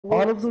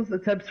All of What? those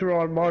attempts were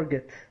on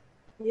Margit.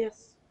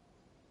 Yes.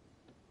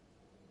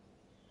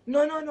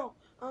 No, no, no.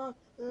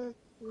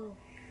 No.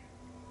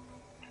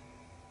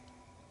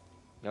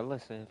 Yalla,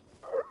 Sif.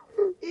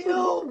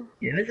 Ew!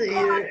 Yes,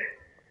 God! I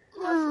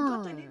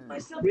forgot I need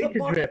myself the Wait to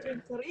bar drip.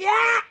 drinker.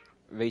 Yeah!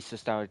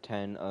 Racist out of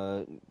 10,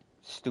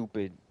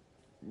 stupid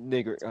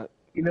nigger,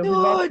 You know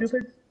who's not Dude!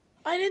 stupid?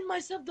 I need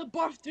myself the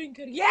barf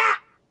drinker. Yeah!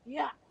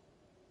 Yeah.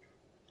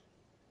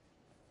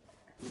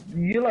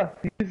 Yula,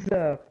 use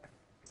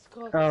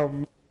Scott.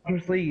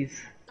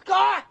 please.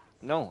 Scott!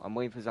 No, I'm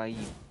waiting for Zaid.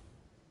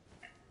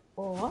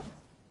 Oh, what?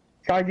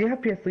 Sorry, do you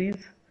have PS please?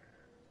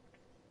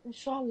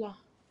 Inshallah.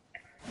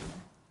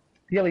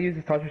 Yula, use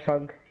his touch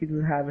song. He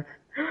doesn't have it.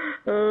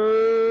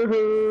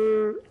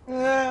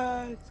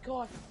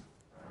 Scott.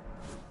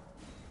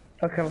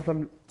 Okay,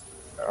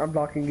 I'm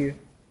blocking you.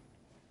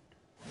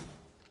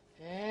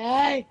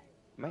 Hey!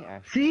 Am I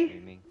actually See?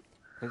 streaming?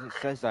 Because it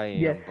says I am,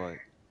 Yes. but...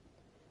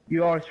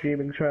 You are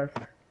streaming, trust.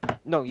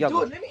 No,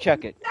 Yalla, Dude, let me...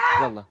 check it.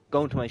 Ah! Yalla,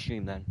 go into my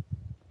stream then.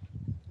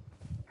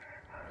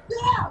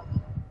 Yeah!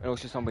 It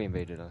was just somebody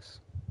invaded us.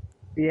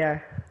 Yeah.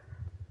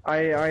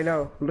 I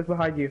know. Look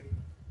behind you.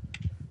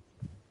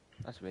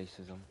 That's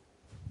racism.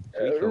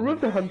 Should we kill Remove him?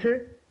 the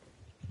hunter.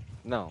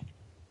 No.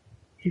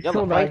 He's Yalla,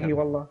 so fight laggy, him.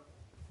 wallah.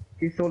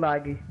 He's so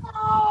laggy.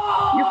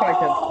 Oh! You fight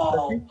him,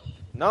 Jesse.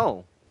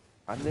 No.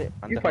 I'm the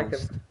You fight him.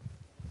 host.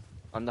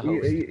 I'm the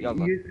host.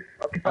 Yalla.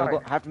 Okay, I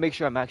fine. have to make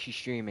sure I'm actually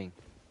streaming.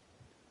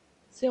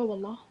 Say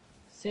wallah.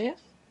 Safe?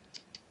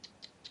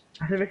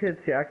 I have to make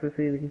it to actually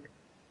see.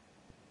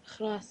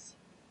 خلاص.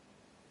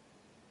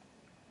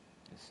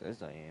 It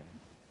says I am.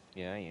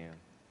 Yeah, I am.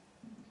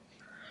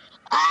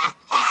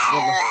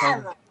 Yalla, fight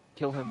him.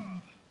 Kill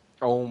him.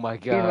 Oh my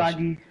He's gosh.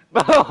 laggy.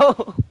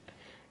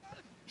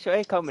 Should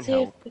I come and Safe.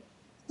 help?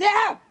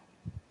 There!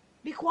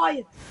 Be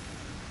quiet.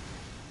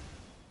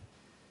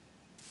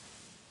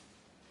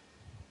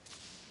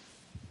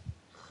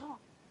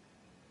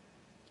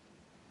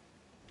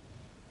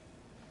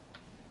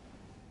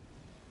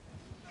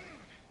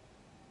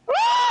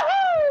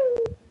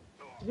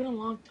 It's been a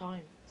long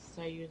time since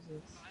I used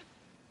this.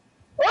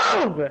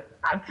 Oh!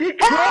 I'm too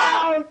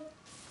close!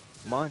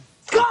 Come on.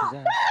 Scott! What's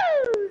that?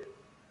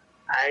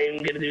 I'm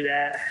gonna do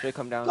that. Should I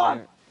come down Go on.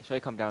 there? Should I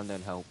come down there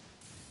and help?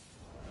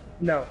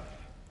 No,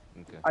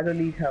 Okay. I don't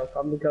need help.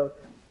 I'm the goat.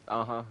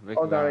 Uh-huh.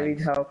 Oh no, I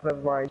need help.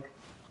 Never mind.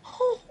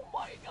 Oh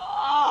my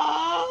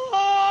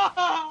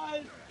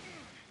god!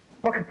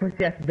 Fucking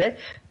pussy ass bitch.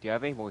 Do you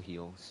have any more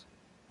heals?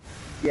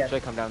 Yes. Should I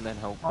come down there and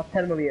help? I have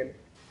 10 million.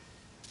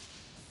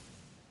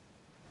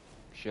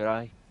 Should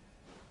I?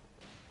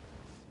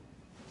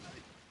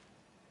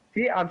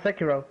 See, I'm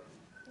Sekiro.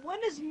 When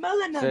is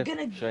Melina Sif,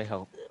 gonna... should I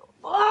help?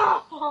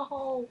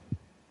 Oh!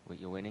 Wait,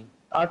 you're winning?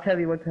 I'll tell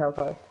you when to help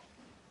us.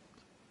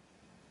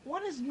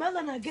 When is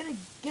Melina gonna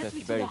get Sif, me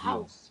you to better the heal.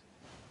 house?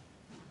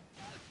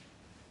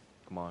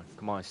 Come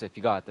on, Sif,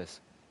 you got this.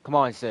 Come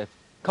on, Sif.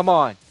 Come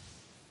on.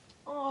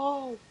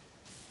 Oh!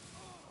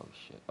 Oh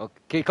shit.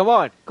 Okay, come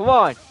on. I'm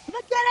getting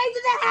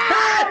to the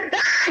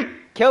house!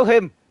 Kill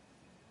him.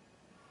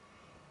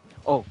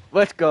 Oh,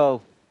 let's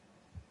go.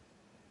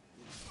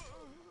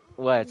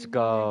 Let's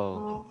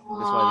go.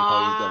 That's why they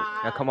call you goat.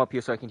 Now come up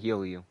here so I can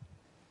heal you.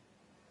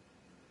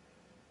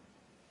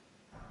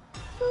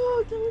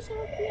 Oh, that was so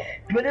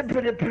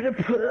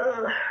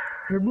cool.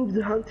 Remove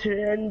the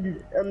hunter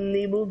and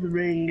enable the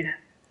ring.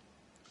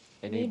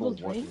 Enable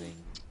Enabled what ring? ring?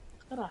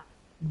 Shut up.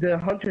 The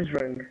hunter's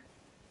ring.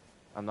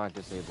 I'm not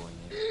disabling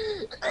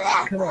it.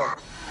 Come on.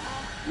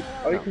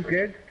 Are you No. too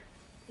scared?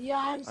 Yeah,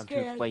 I'm I'm too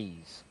scared.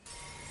 pleased.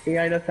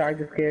 Yeah, I know, sorry, I'm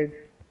just scared.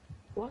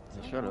 What?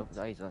 Shut up.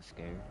 He's not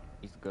scared.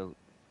 He's the goat.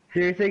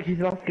 Seriously, he's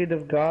not scared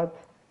of God?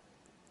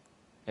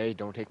 Hey,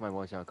 don't take my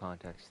voice out of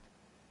context.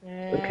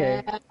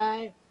 Okay.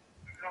 Hey.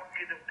 He's not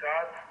scared of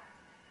God?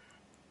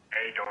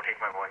 Hey, don't take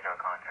my voice out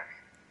of context.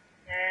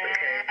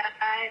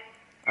 Hey.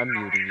 I'm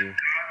muting you.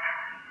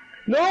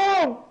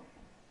 No!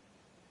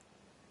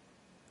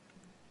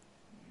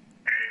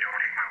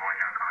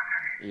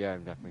 Yeah,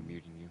 I'm definitely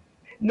muting you.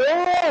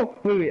 No!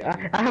 Wait,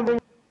 I have a...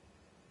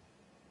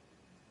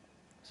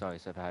 Sorry,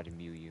 Seth, I had to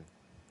mute you.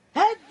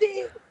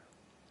 Heady!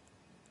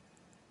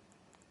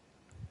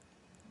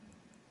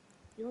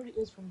 He already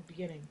is from the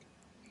beginning.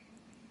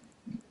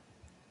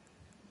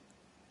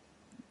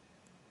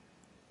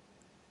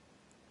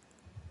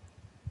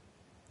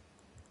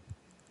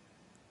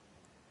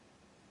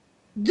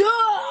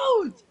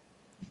 Dude!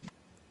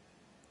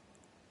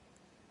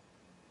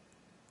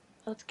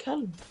 Let's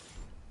kill him.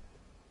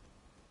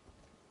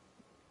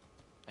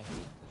 I hate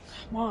this.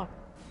 Come on.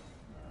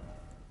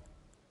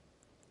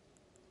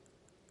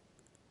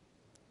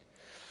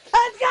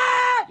 Let's go!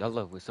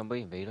 Yalla, will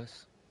somebody invade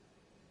us?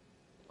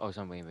 Oh,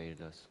 somebody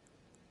invaded us.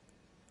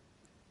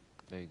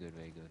 Very good,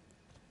 very good.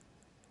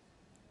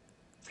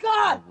 I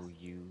Scott! will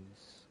use...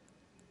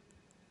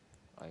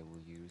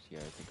 Yeah,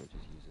 I think I'll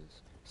just use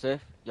this.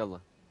 Sif, Yalla.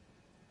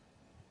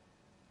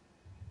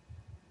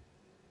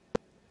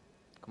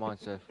 Come on,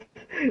 Sif.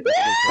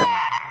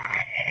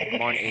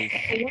 Come on, Ace.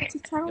 What's the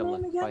channel Yalla,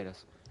 name again? fight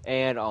us.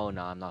 And, oh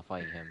no, I'm not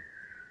fighting him.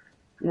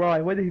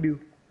 Why? What did he do?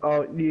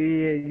 Oh,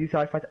 yeah, you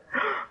saw I fight.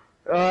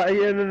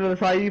 Yeah, no,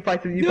 sorry, you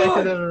fight him. You fight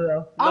him. Dude!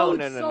 No. I No, would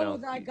no, no, solo no.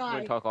 that You wanna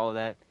guy. talk all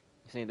that?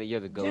 You're saying that you're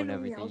the goat and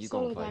Genuinely, I everything. would You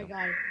gonna solo fight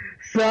that him. guy.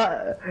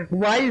 So,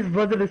 why is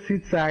brother the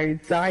suit side?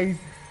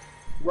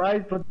 Why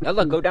is brother the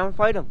Ella, suit? go down and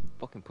fight him.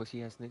 Fucking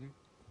pussy ass nigga.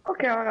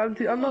 Okay,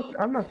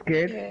 I'm not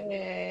scared.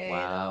 Okay, that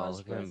Wow, was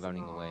look at him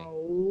running away. personal.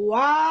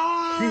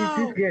 He's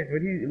too Wow!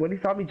 scared. When he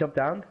saw me jump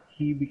down,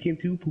 he became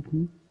too poo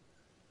poo.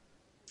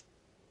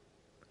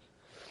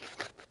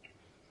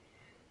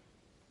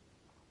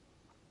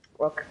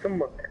 Well,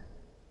 someone.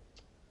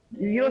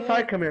 You know,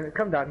 sorry, come here.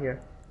 Come down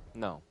here.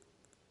 No.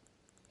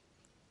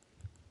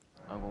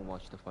 I'm gonna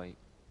watch the fight.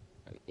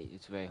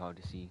 It's very hard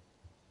to see.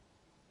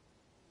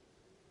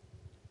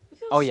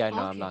 Oh yeah, no,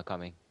 I'm not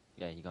coming.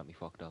 Yeah, you got me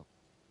fucked up.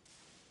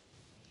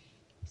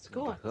 Let's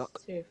go. Hook.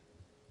 Safe.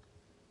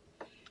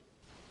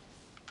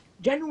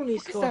 Genuinely,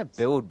 What is that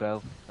build,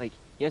 bro? Like,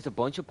 he has a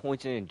bunch of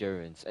points in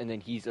endurance, and then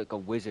he's like a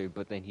wizard,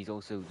 but then he's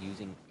also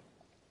using...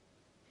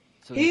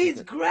 So He's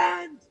like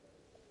grand!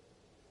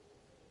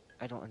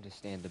 I don't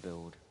understand the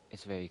build.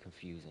 It's very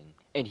confusing.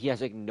 And he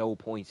has like no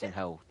points in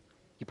health.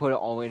 He put it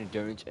all in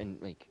endurance and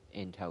like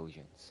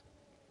intelligence.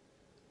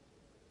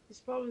 He's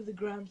probably the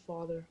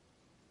grandfather.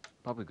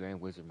 Probably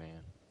Grand Wizard, man.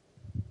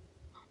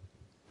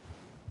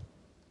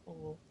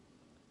 Oh.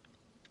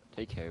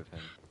 Take care of him.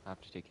 I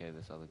have to take care of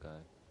this other guy.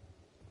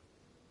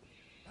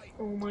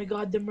 Oh my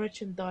god, the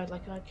merchant died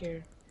like I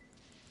care.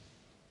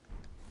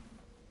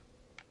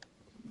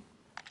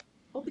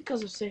 All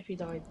because of Safe he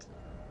died.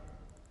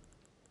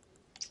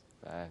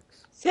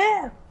 Facts.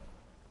 Safe!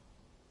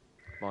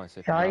 Come on,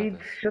 Sif, you got Side,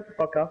 this. shut the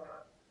fuck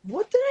up.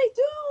 What did I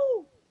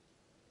do?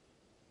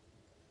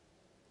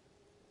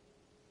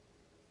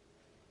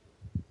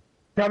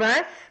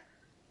 Dumbass!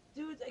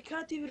 Dude, I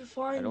can't even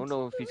find... I don't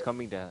know if he's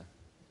coming to...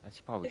 He's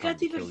I probably coming can't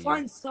to even kill you.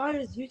 find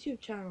Sire's YouTube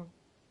channel.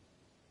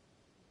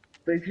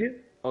 Did you?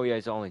 Oh yeah,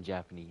 it's all in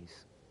Japanese.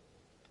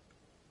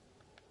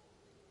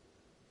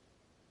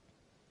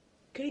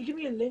 Can you give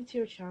me a link to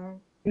your channel?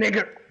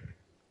 Nigger!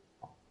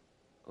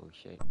 Oh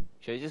shit.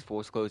 Should I just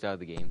force close out of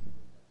the game?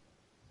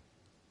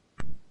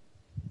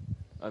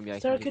 I mean, I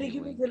Sir, can can you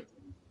give give you me a link.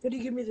 Can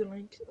you give me the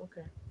link?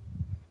 Okay.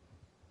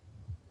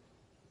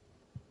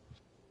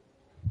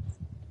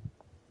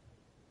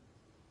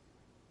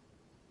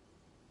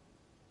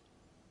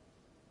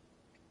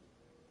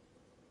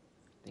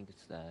 I think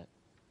it's that.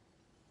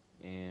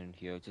 And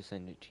here, I'll just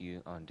send it to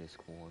you on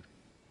Discord.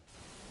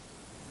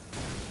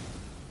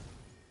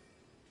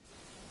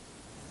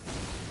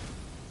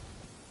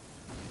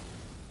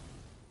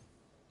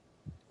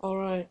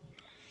 Alright.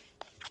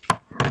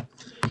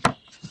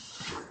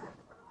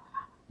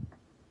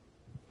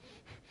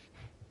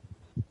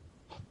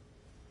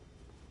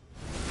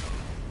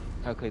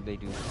 How could they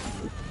do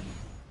that?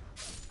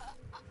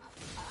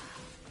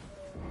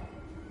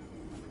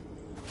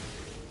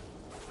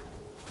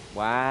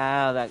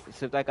 Wow,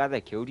 that guy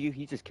that killed you,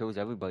 he just kills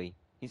everybody.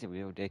 He's a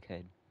real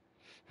dickhead.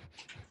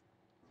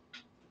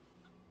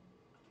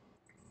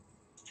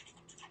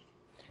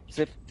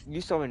 Sif,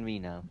 you summon me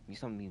now. You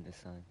summon me this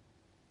time.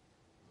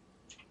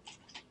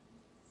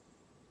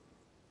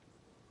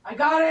 I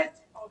got it!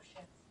 Oh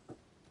shit.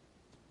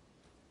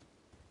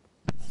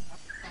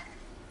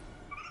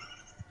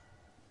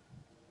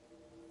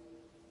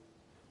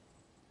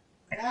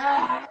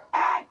 Ah!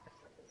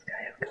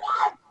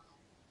 What?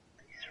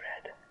 He's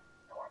red.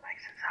 No one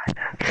likes inside.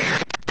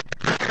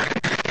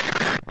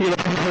 You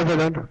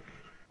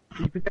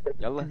look at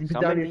Yalla, you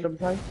summon down here me.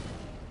 sometime?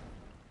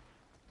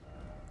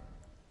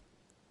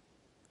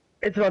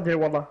 It's not there,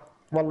 Wallah.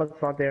 Wallah,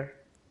 it's not there.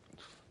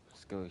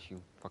 Skill issue.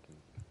 Fucking.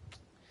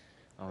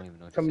 I don't even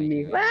know what to Summon say to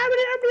me. you.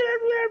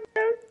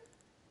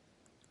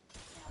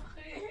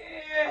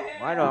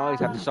 Why do I always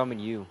have to summon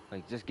you?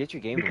 Like, just get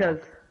your game to Because...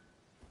 work.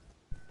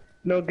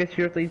 No, get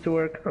your things to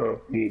work.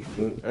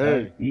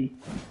 Hey.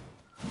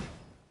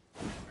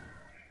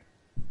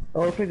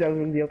 Oh, please, I was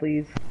in the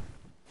please.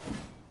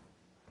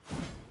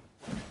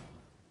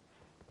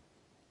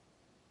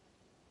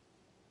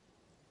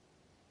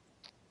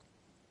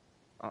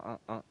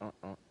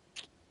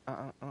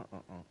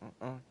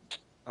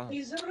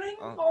 Teezer Ring?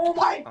 Oh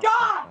my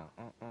god!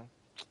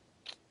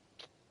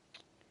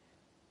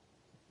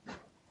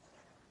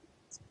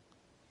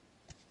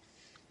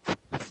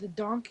 Is it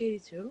Donk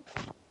 82?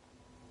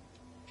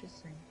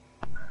 Just saying.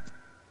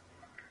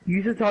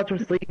 Use the touch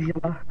with sleeves,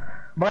 yeah.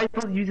 My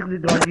phone using the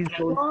Guardian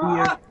shows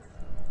here.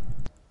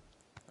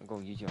 I'm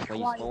going to use your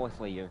face force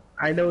later.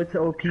 I know it's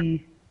OP.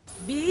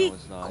 Be No,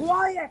 it's not.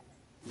 quiet!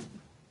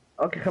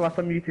 Okay, come on,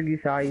 I'm muting you,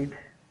 Side.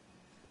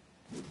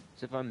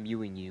 So if I'm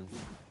mewing you.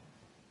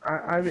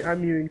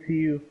 I'm muting to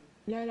you.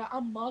 Yeah,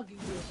 I'm mugging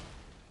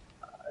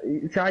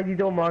you. Side, you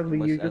don't mug me,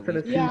 Must you at just in a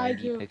least suit. be Yeah, I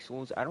 90 do.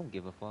 pixels. I don't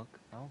give a fuck.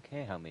 I don't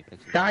care how many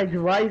pixels. Side,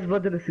 why is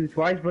brother the suit?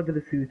 Why is brother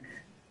the suit?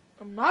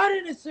 I'm not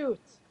in a suit.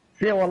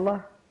 Say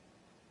wallah.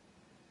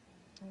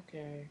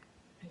 Okay.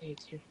 I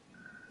hate you.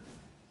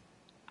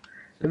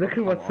 So Look at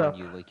come what's on up.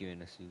 You like you're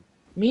in a suit.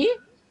 Me?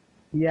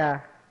 Yeah.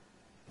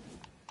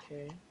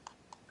 Okay.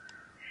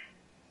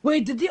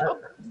 Wait, did they?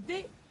 Did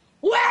they?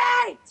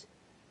 Wait!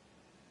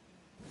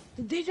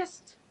 Did they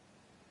just?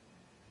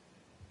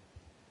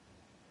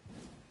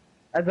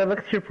 As I look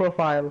at your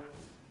profile.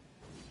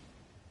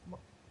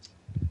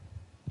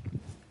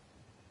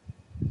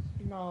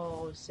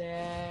 No,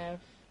 Seth.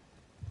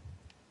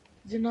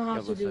 You don't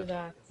have to do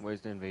that.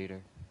 Where's the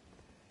invader?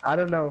 I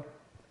don't know.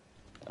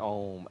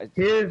 Oh,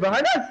 He's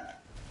behind us!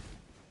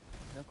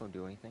 not gonna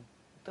do anything.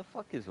 What the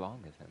fuck is wrong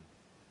with him?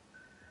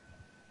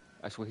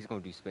 I swear he's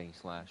gonna do spinning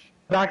slash.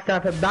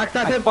 Backstab him,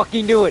 backstab I him!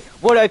 fucking knew it!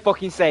 What did I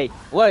fucking say?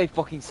 What did I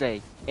fucking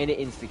say? And it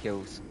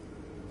insta-kills.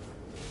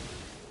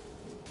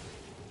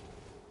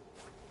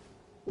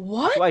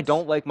 What? That's why I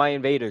don't like my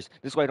invaders.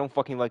 This is why I don't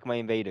fucking like my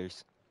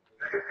invaders.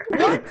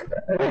 What?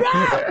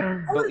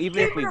 Bro! But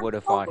even if we would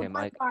have fought him,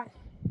 I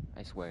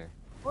swear.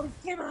 Or this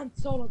game on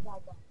solo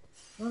that guy.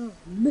 No,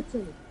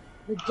 literally.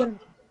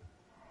 Legitimately.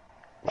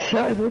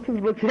 Guys,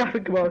 what's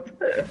happening about?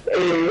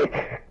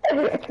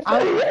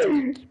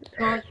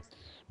 God.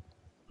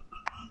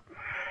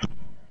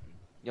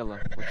 Yellow,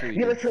 what should we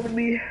Give do? it some of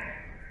me.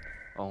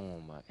 Oh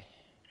my.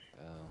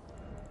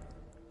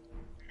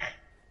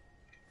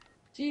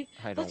 See,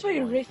 I that's don't why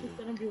you're want racist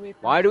to. and I'm way.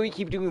 Why do we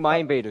keep doing my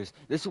invaders?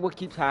 This is what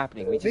keeps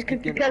happening. We just Because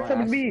keep you getting can't our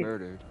summon asses me.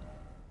 murdered.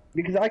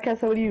 Because I can't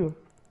summon you.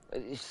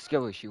 It's a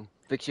skill issue.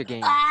 Fix your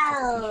game.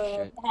 Oh,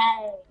 Fucking shit.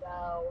 there you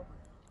go.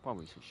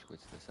 Probably should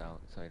switch this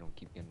out so I don't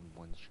keep getting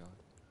one shot.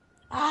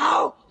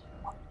 Ow!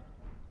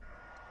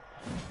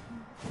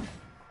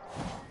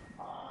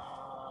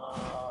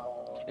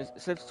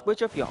 So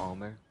switch up your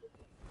armor.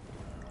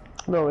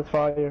 No, it's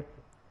fire.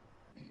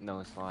 No,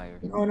 it's fire.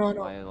 No, no,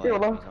 no. Fire, Yeah, light,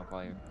 well. it's on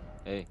fire.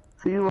 Hey,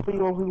 See you, look at me,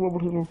 I'm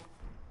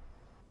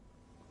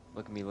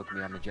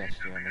a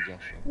gesture, I'm a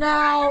gesture.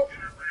 No!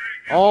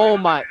 Oh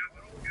my!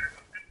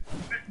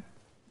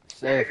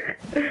 Sif,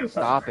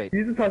 stop it.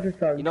 Use the touch of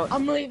sun. You know,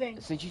 I'm leaving.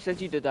 since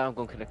you did that, I'm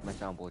gonna connect my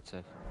soundboard,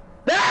 Sif.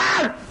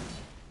 Ah!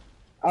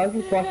 I was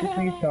just watching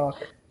Please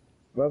Talk.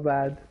 My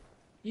bad.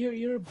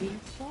 You're a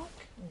beanstalk?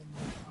 Oh my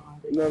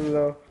god.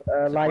 No. Why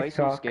are Live you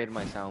so talk. scared of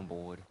my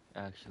soundboard,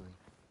 actually?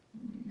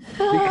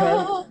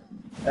 Because,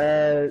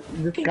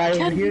 this It guy over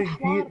can here, be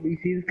hot. you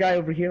see this guy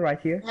over here, right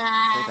here?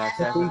 Hey, that's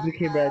The things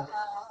became red.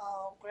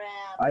 Oh, grab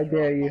I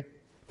dare you.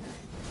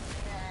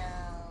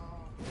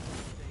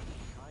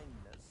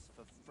 Kindness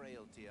for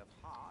frailty of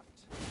heart.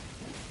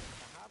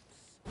 Perhaps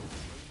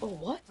Oh,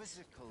 what?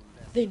 physical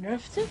They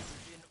nerfed it?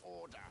 in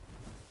order.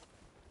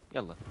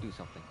 Yalla, do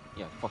something.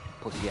 Yeah, fucking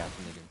pussy ass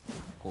nigga.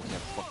 Of course, yeah,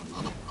 fucking.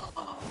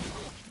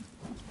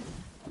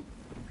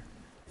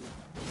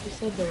 You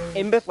said the word.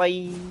 Ember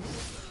please.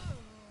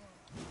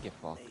 Get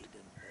fucked.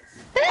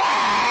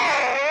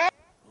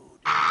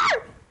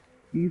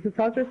 Use the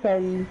touch of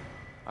sun.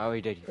 I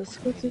already did. You Let's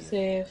go fucking to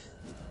idiot. safe.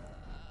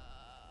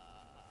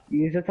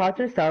 Use the touch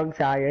of sun,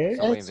 sire.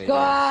 Somebody Let's invaded.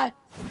 go!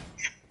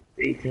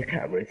 Face the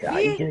camera,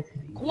 Be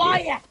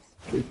quiet!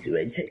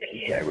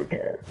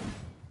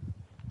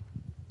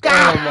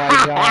 Oh my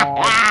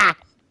god.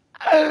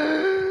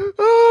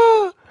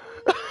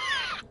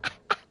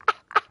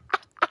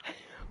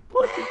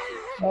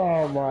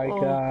 Oh my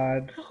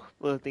god.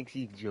 Bro thinks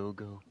he's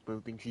Jogo.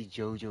 Bro thinks he's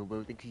Jojo.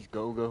 Bro thinks he's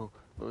Go-Go.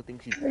 Bro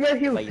thinks he's Yeah,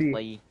 he'll Thly see.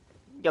 Thly.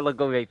 Yalla,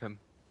 go rape him.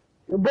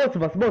 Both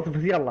of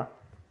us, yalla.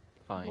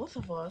 Fine. Both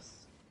of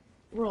us?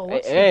 Bro, Hey,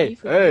 what's hey, the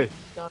beef with hey. you?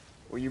 God,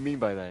 What do you mean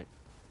by that?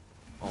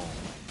 Oh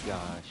my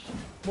gosh.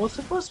 both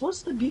of us?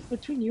 What's the beef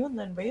between you and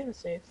the invader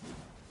safe?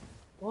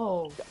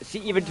 Whoa. See,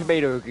 even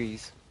Tomato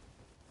agrees.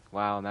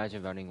 Wow,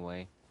 imagine running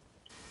away.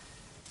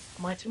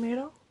 My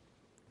tomato?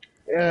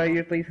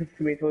 Your place with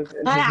tomatoes.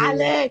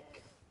 عليك!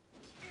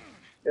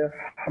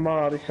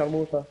 حمار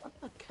الشرموطة.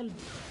 كلب.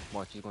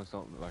 Watch, he's gonna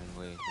start running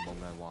away the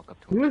moment I walk up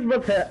to him. Who's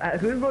about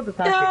to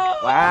attack him?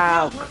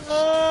 Wow!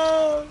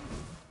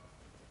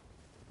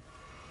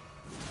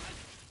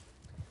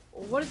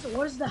 What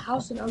is the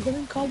house in Elden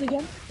Ring called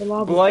again? The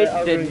lobby. Blight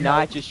Elden did Ring not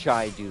house. just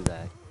try to do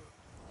that.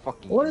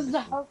 Fucking. What is the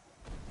imbecile. house?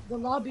 The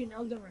lobby in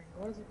Elden Ring.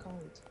 What is it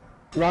called?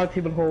 Round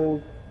table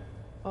hold.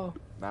 Oh.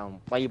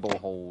 Mount Playable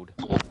hold.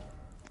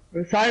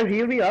 Sire,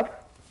 heal me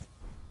up.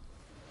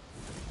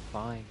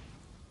 Fine.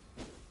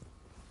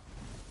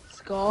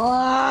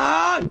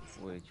 Scott!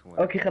 Which one?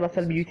 Okay, خلاص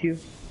I'll mute you.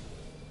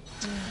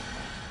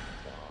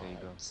 There you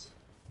go.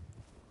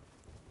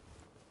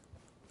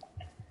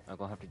 I'm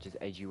gonna have to just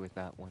edge you with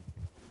that one.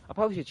 I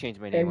probably should change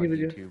my name on Edge you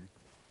with YouTube.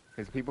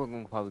 Because people are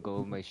gonna probably go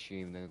over my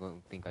stream and they're gonna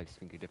think I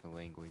speak a different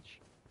language.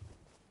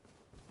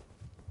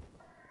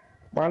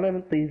 मालूम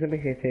है तेज में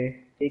कैसे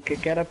एक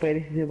क्या ना पहले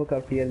से वो कर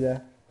दिया जा.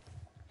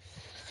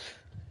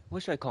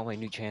 What should I call my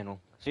new channel?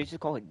 Should I just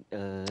call it,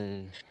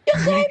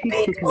 I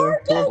beat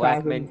Market!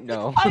 Blackman?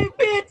 No. I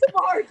beat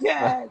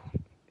Market!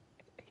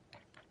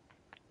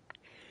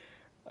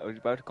 I was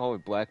about to call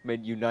it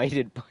Blackmen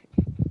United, but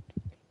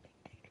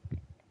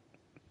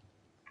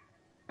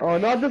Oh,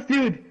 not this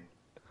dude.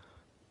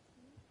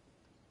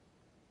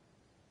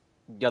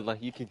 Yalla,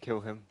 you can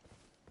kill him.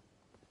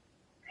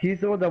 He's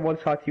the one that one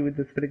shot you with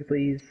the spinning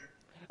please.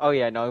 Oh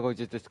yeah, no, I'm gonna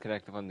just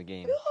disconnect him from the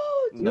game.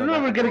 No,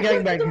 No, we're gonna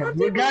gangbang him.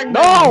 We're gangbang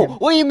No! him.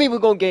 What do you mean we're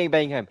gonna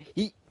gangbang him?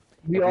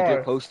 We If we get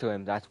are. close to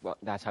him, that's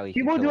how he He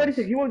can won't kill do us.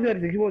 anything. He won't do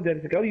anything. He won't do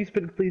anything. I'll use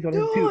spin please on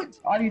him too. Dude,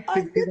 I'll use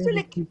I spin please on him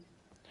literally, too.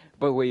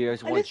 But wait,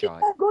 there's I one literally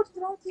shot. can't go to the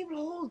round table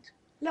hold.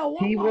 No,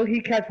 He will. what? He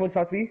can't one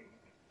shot me.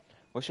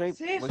 What should I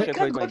Safe, what I should I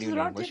can't put go my to new the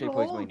name? round What should I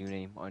table put my hold. new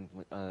name on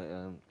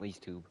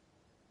LaceTube?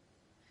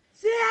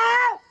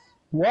 Safe!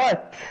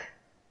 What?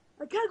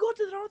 I can't go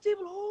to the round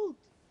table hold.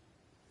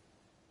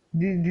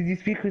 Did you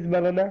speak with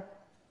Melana?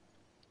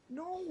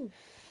 No,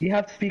 You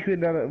have to speak with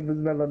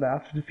Melana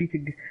after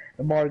defeating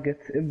Margaret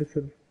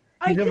Imbecile.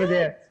 I He's over did.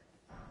 there.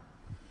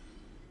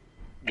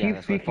 Yeah, Keep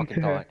that's what I speaking fucking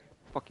to her. thought.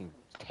 Fucking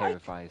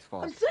terrified as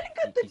fuck. I'm sitting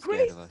at the He's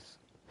scared of grace us.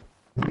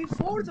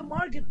 before the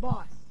market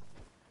boss.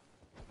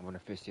 I'm gonna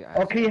fist your ass.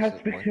 Okay, you have to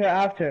sit speak one. to her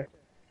after.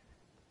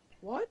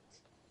 What?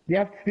 You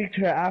have to speak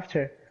to her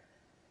after.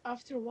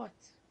 After what?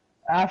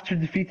 After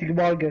defeating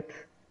Margaret.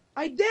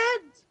 I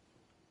did.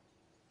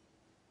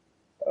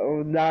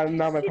 Oh, not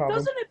my She problem.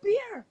 doesn't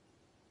appear.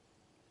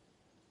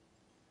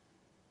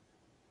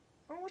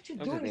 I don't know what you're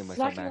I'm just doing, naming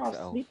myself slacking Max off, the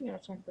Elf. sleeping or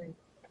something.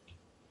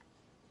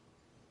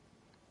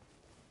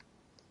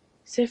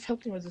 Safe,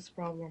 help me with this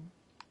problem.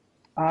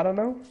 I don't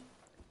know.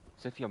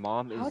 So if your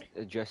mom How is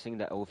addressing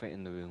the elephant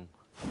in the room,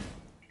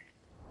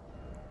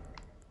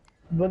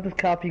 What is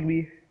copying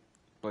me?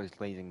 but it's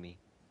lasing me.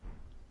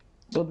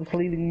 What is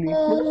leading me?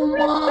 Oh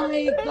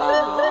my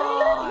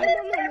god!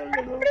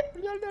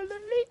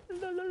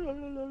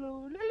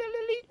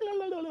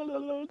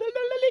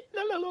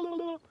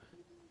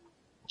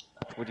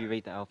 What do you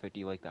rate the outfit? Do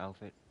you like the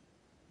outfit?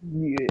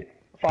 Yeah.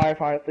 Fire,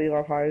 fire, Thly,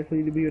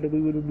 the boo, the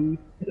boo, the boo.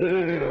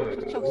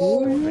 Shut your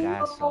Oh stupid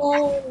ass up.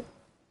 no!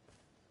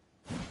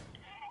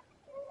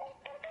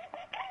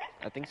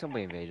 I think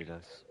somebody invaded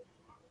us.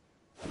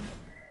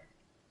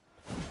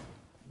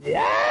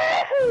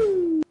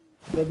 Yahoo!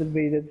 Got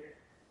invaded.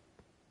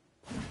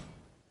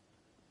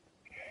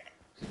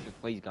 Since your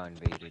place got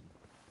invaded,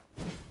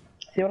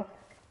 See what?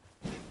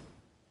 I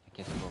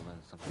guess we'll run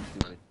something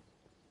stupid.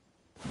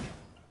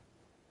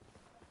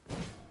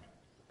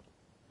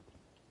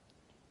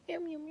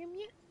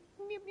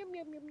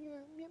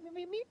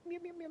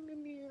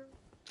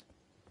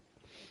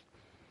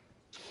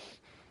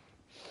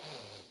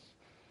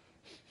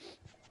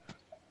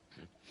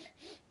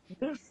 I'm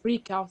gonna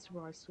freak out,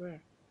 bro, I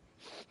swear.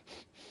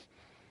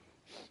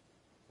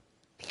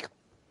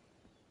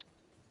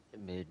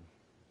 Mid.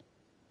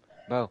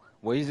 Bro,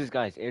 what is this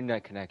guy's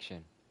internet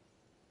connection?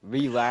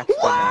 Relax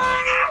for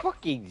now.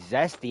 Fucking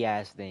zesty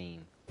ass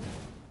name.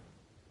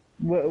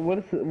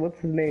 What's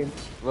his name?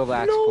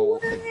 Relax No for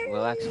way!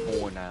 relax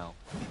for now.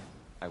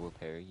 I will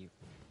parry you.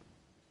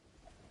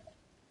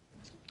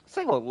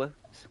 Slowly.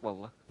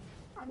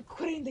 I'm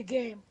quitting the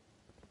game.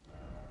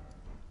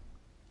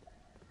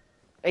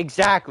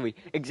 Exactly.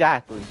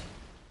 That's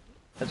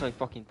what I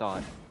fucking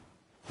thought.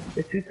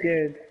 It's too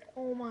scared.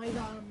 Oh my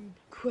god, I'm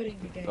quitting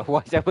the game. Why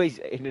is that place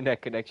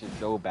internet connection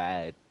so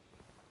bad?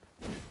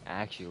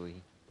 Actually.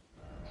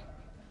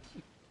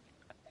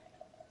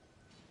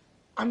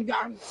 I'm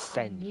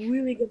Sentry.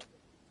 really gonna,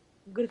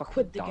 I'm gonna Fucking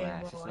quit the game,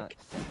 dumbass. bro. It's I not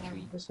can't Sentry.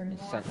 have this It's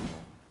anymore. Sentinel.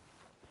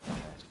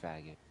 Dumbass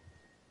faggot.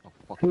 Oh,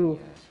 fucking Who?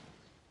 yes.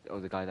 Oh,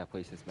 the guy that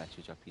plays this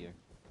message up here.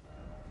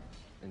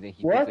 And then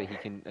he What? thinks that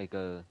he can, like,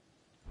 Never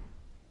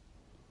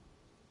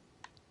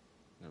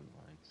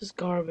mind. This is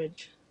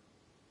garbage.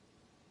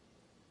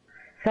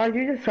 Sorry,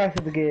 you just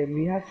started the game.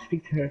 You have to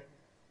speak to her.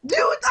 Dude,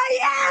 I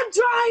am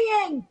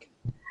trying!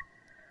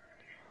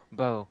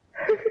 Bro,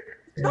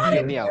 Not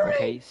hear me out, appearing!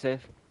 okay,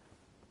 Sif?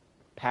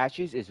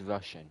 Patches is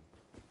Russian.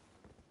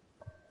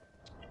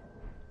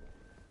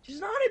 She's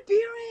not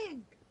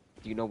appearing!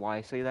 Do you know why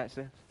I say that,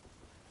 Sif?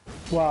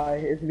 Why?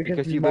 Is it because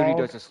Because he's he literally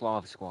bald? does a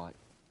Slav squat.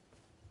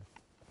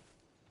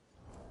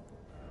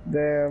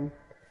 Damn.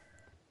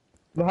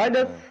 Behind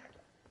us.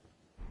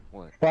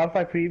 What?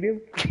 Spotify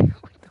Premium.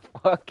 What the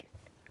fuck?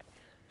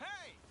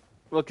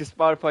 Look, it's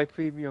Spotify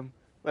Premium.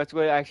 That's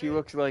what it actually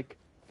looks like.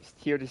 It's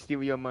here to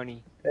steal your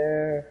money.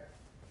 Oh.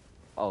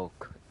 Oh.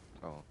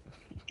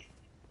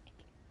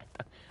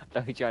 I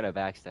thought you were trying to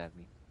backstab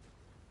me.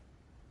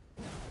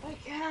 I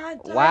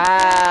can't! I Wow,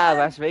 can't.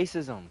 that's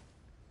racism.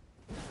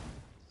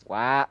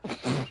 Wow.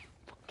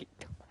 Fucking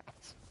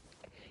dumbass.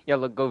 Yeah,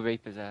 look, go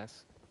rape his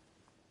ass.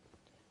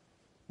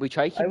 We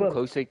try to I keep him will.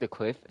 close to like, the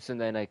cliff, so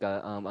then like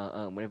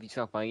whenever you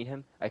start fighting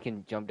him, I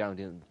can jump down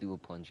and do a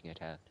plunging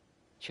attack.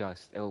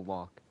 Just, it'll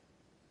walk.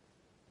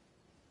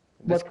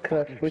 This What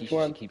cliff? fucking Which piece of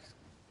one? shit keeps.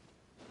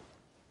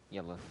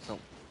 Yeah, look, so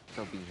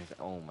being his.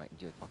 Oh my,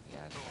 you're fucking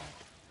ass.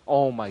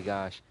 Oh my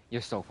gosh,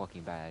 you're so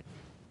fucking bad.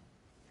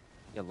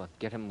 Yeah, look,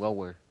 get him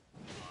lower.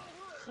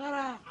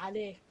 خرا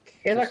عليك.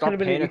 Yeah, So that could stop have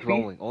been panic an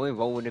rolling. Only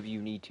roll whenever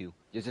you need to.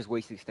 You're just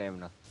wasting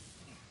stamina.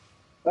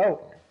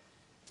 Oh.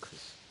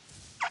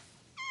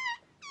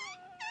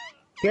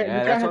 Yeah,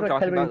 Yeah, this guy that's has what I'm like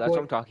talking 10 about. That's what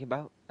points. I'm talking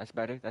about. That's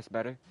better. That's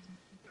better.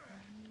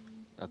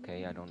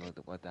 Okay, I don't know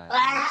what that is.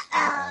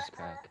 Ass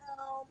crack.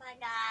 Oh my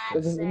god.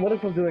 What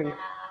is he doing?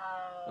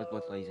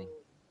 What's lasing?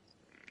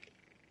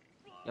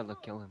 Yeah,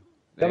 look, kill him.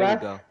 There we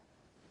Dumbass. go.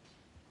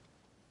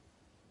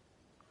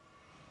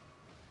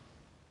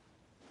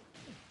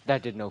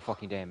 That did no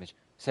fucking damage.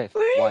 Seth,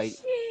 Where why?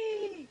 is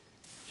she?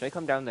 Should I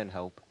come down there and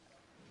help?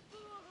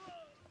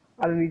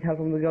 I don't need help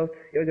from the ghost.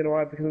 You don't know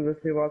why, because I'm the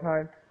same all the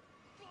time.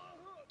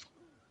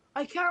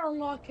 I can't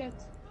unlock it.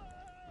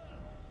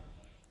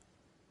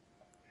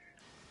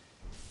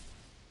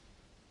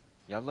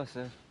 Yalla,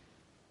 Seth.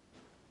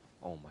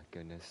 Oh my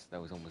goodness,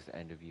 that was almost the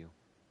end of you.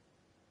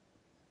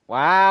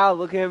 Wow,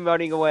 look at him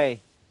running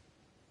away.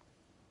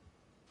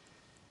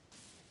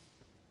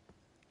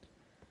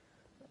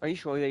 Are you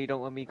sure that you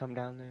don't let me come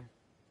down there?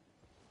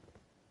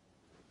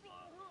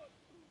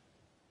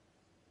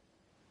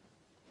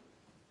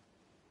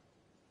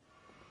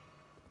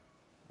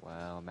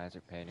 Wow,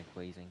 magic panic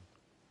blazing.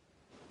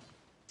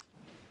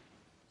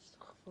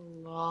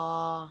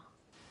 Allah.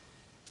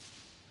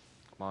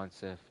 Come on,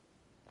 Sif.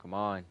 Come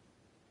on.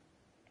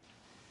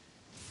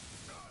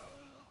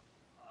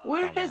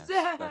 Where is Dumbass.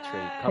 that? That's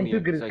right. I'm Come too here,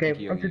 good at so I this can game.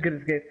 hear I'm too you. good at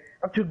this game.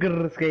 I'm too good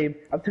at this game.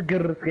 I'm too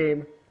good at this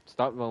game.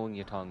 Stop rolling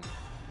your tongue.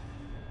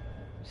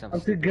 You sound I'm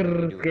too stupid good when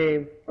at you this do it.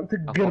 game. I'm too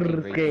I'll good fucking at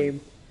this rape you.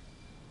 game.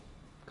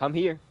 Come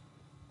here.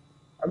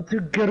 I'm too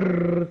good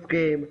at this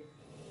game.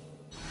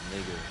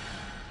 Nigga.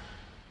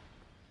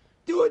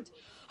 Dude.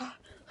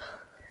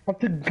 I'm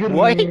too good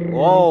What? at this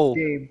Whoa.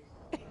 game.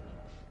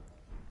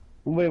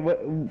 Wait,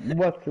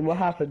 what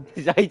happened?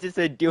 I just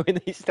said do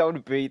and they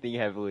started breathing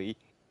heavily.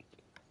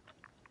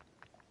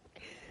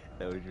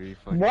 That was really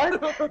funny.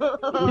 What? What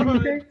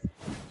did you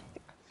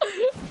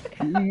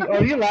say?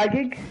 Are you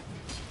lagging?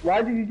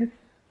 Why did you just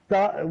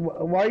start?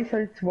 Why are you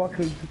starting to walk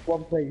in just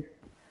one place?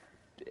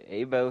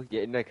 Hey, Bo,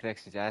 your internet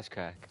connection's ass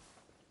crack.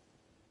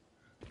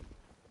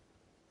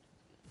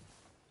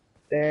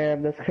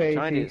 Damn, that's crazy.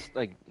 Trying to,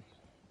 like...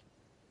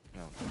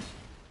 No.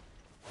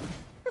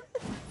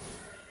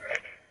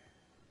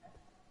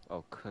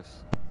 Oh,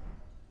 cuss.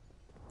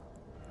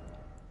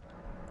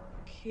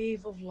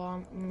 Cave of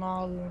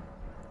Nal.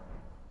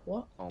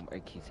 What?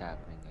 It keeps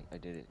happening. I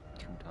did it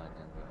 2 times in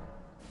a row.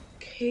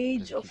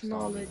 Cage of Keeps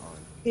stalling me Knowledge.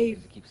 on-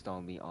 Cave. It keeps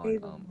stalling me on,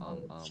 Cave of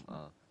knowledge.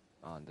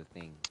 on the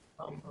thing.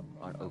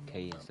 On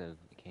OK instead of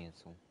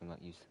cancel. I'm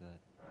not used to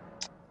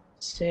that.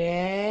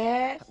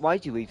 Seth.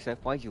 Why'd you leave, Seth?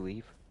 Why'd you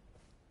leave?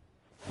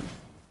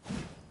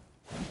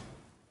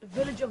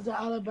 Village of the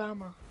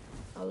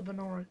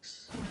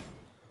Alabanorex.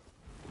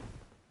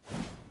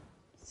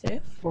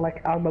 Seth?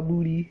 Like Alma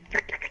Booty.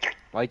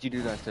 Why'd you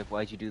do that, Seth?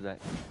 Why'd you do that?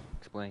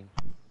 Explain.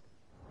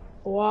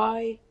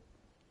 Why?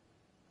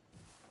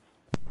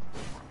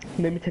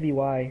 Let me tell you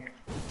why.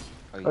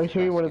 Are you just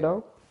sure you want to scared?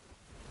 know?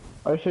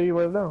 Are you sure you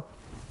want to know?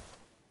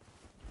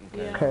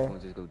 Okay, Yeah. Okay. we'll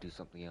just go do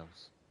something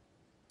else.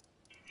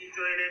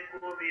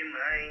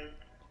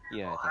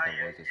 Yeah, I think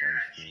I was just end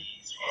stream.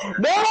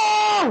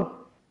 No!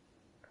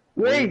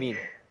 What do you Wait! mean?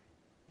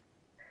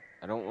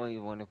 I don't really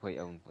want to play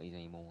Own Plays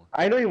anymore.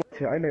 I know you want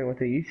to. I know you want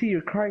to. You see,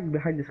 you're crying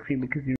behind the screen because you